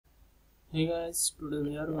Hey guys, today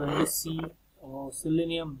we are going to see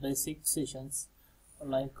Selenium basic sessions.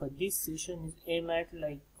 This session is aimed at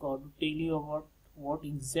to tell you about what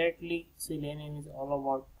exactly Selenium is all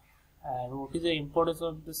about and what is the importance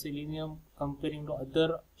of the Selenium comparing to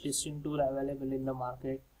other testing tool available in the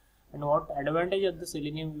market and what advantage of the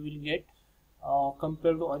Selenium we will get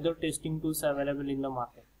compared to other testing tools available in the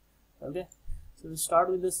market. Okay, so we'll start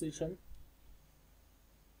with the session.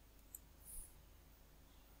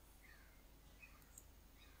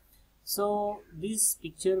 So this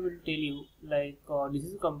picture will tell you this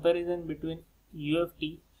is a comparison between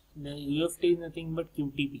UFT. The UFT is nothing but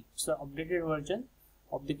QTP. It's an updated version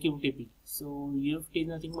of the QTP. So UFT is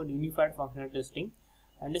nothing but Unified Functional Testing,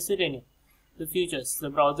 and the Selenium. The features, the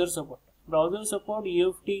browser support. Browser support,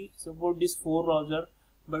 UFT support this 4 browser,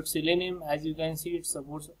 but Selenium, as you can see, it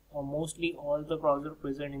supports mostly all the browser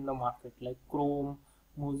present in the market like Chrome,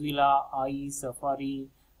 Mozilla, IE, Safari,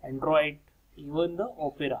 Android, even the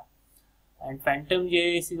Opera. And Phantom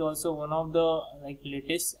JS is also one of the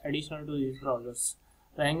latest additional to these browsers.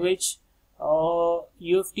 Language,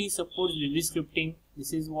 UFT supports VB scripting.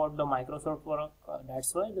 This is what the Microsoft work.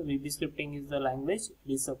 That's why the VB scripting is the language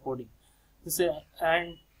it is supporting.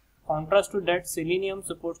 And contrast to that, Selenium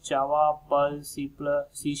supports Java, Perl, C++,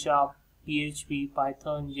 C#, PHP,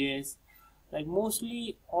 Python, JS.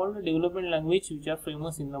 Mostly all the development language which are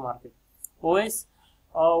famous in the market. OS.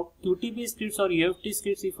 QTP scripts or UFT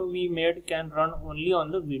scripts if we made can run only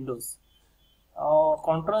on the Windows.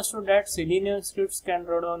 Contrast to that, Selenium scripts can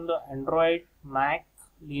run on the Android, Mac,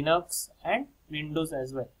 Linux and Windows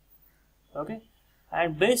as well. Okay,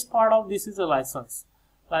 and best part of this is the license.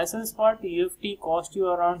 License part, UFT cost you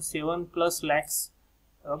around 7+ lakhs.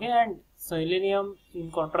 Okay, and Selenium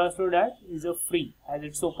in contrast to that is a free as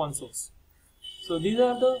it's open source. So these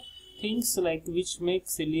are the things which make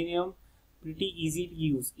Selenium pretty easy to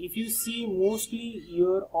use. If you see, mostly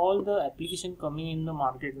all the application coming in the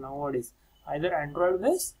market nowadays either Android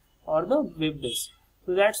based or the web based.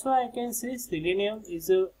 So that's why I can say Selenium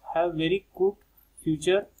is have very good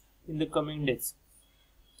future in the coming days.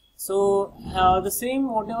 So the same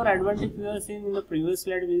whatever advantage we have seen in the previous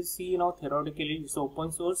slide, we will see now theoretically it's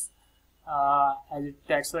open source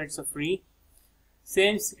that's why it's a free.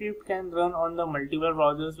 Same script can run on the multiple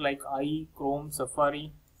browsers like IE, Chrome,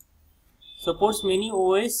 Safari. Supports many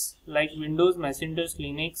OS like Windows, Macintosh,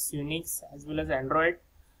 Linux, Unix as well as Android.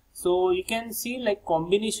 So you can see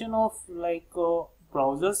combination of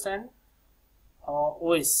browsers and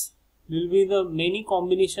OS will be the many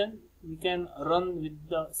combination we can run with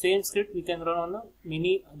the same script. We can run on the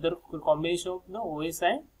many other combination of the OS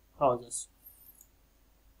and browsers.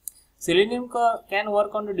 Selenium can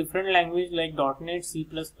work on the different language like .NET, C++,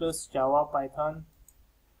 Java, Python.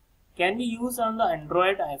 Can be used on the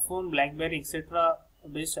Android, iPhone, BlackBerry, etc.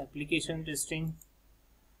 based application testing.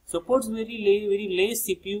 Supports very less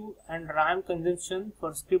CPU and RAM consumption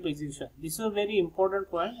for script execution. This is a very important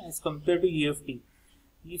point as compared to UFT.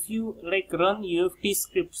 If you run UFT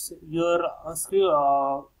scripts, your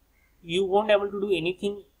you won't able to do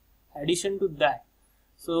anything addition to that.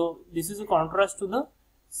 So this is a contrast to the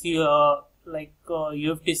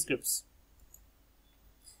UFT scripts.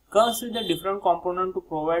 Comes with a different component to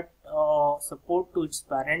provide support to its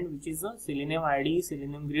parent, which is the Selenium IDE,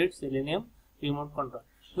 Selenium Grid, Selenium Remote Control.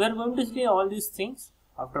 We are going to see all these things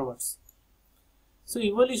afterwards. So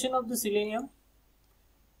evolution of the Selenium.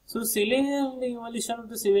 So Selenium, the evolution of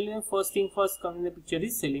the Selenium, first thing first comes in the picture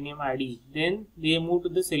is Selenium IDE. Then they move to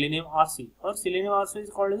the Selenium RC, or Selenium RC is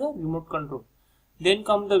called as a remote control. Then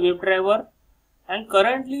come the WebDriver, and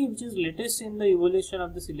currently which is latest in the evolution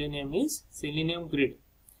of the Selenium is Selenium Grid.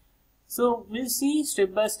 So we'll see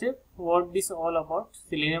step by step what this all about.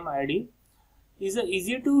 Selenium IDE is a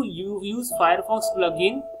easy to use Firefox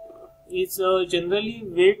plugin. It's generally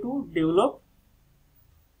way to develop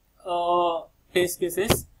test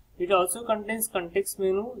cases. It also contains context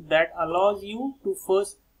menu that allows you to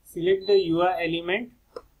first select the UI element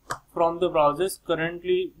from the browser's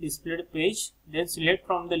currently displayed page, then select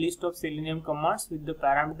from the list of Selenium commands with the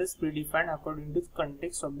parameters predefined according to the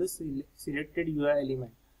context of the selected UI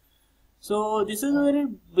element. So this is a very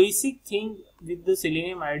basic thing with the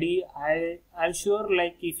Selenium IDE. I'm sure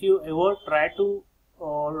if you ever try to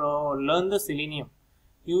learn the Selenium,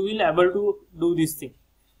 you will able to do this thing.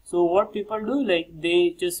 So what people do,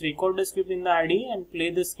 they just record the script in the IDE and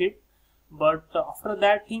play the script, but after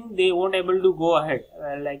that thing they won't able to go ahead.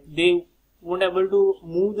 They won't able to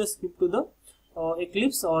move the script to the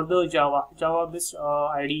Eclipse or the Java based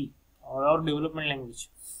IDE or development language.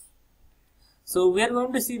 So we are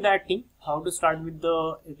going to see that thing, how to start with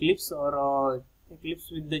the Eclipse or Eclipse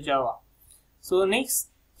with the Java. So next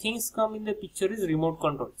things come in the picture is remote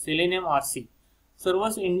control, Selenium RC.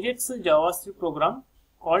 Servers injects a JavaScript program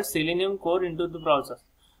called Selenium core into the browser.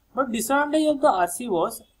 But disadvantage of the RC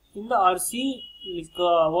was, in the RC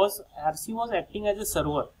was acting as a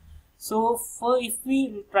server. So if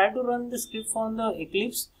we try to run the script on the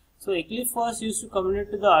Eclipse, so Eclipse first used to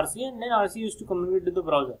communicate to the RC and then RC used to communicate to the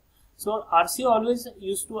browser. So RC always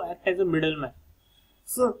used to act as a middleman.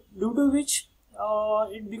 So due to which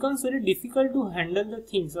it becomes very difficult to handle the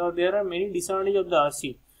things, or there are many disadvantages of the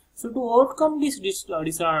RC. So to overcome this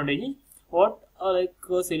disadvantages, what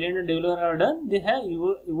Selenium developers have done, they have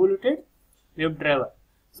evaluated WebDriver.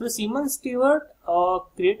 So Simon Stewart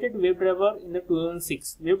created WebDriver in the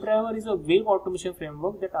 2006. WebDriver is a web automation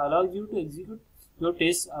framework that allows you to execute your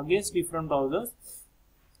tests against different browsers.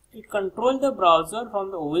 It controls the browser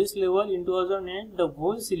from the OS level. In 2008, the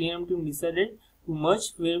whole Selenium team decided to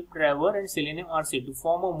merge WebDriver and Selenium RC to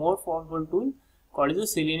form a more powerful tool called the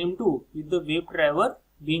Selenium 2, with the WebDriver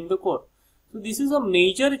being the core. So this is a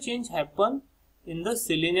major change happened in the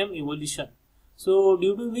Selenium evolution. So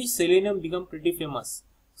due to which Selenium become pretty famous.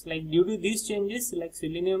 So like due to these changes, like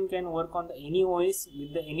Selenium can work on the any OS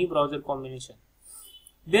with the any browser combination.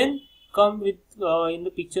 Then come with in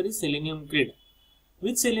the picture is Selenium Grid.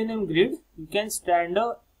 With Selenium Grid, you can stand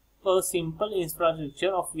up a simple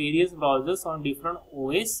infrastructure of various browsers on different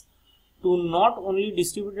OS to not only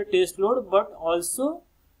distribute the test load but also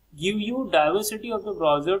give you diversity of the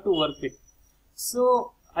browser to work with.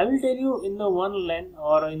 So I will tell you in the one line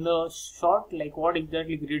or in the short like what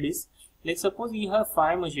exactly grid is. Like suppose you have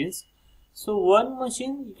 5 machines. So one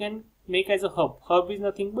machine you can make as a hub. Hub is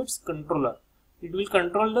nothing but controller. It will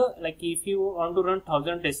control the, like if you want to run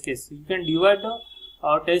 1000 test cases, you can divide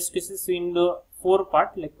the test cases in the 4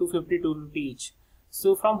 part, like 250 each.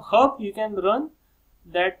 So from hub you can run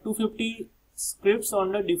that 250 scripts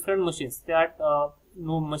on the different machines. That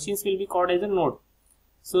machines will be called as a node.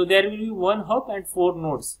 So there will be one hub and 4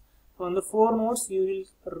 nodes. On the 4 nodes you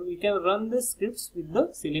can run the scripts with the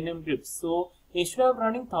Selenium scripts. So instead of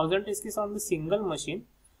running 1000 test cases on the single machine,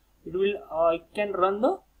 it can run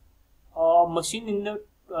the machine in the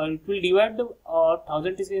it will divide the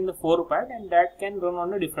 1000 test in the 4 part, and that can run on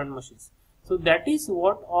the different machines. So that is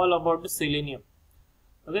what all about the Selenium.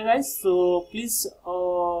 Okay guys, so please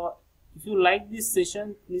if you like this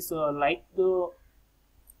session, please like the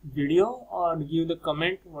video or give the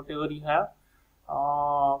comment whatever you have.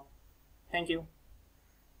 Thank you.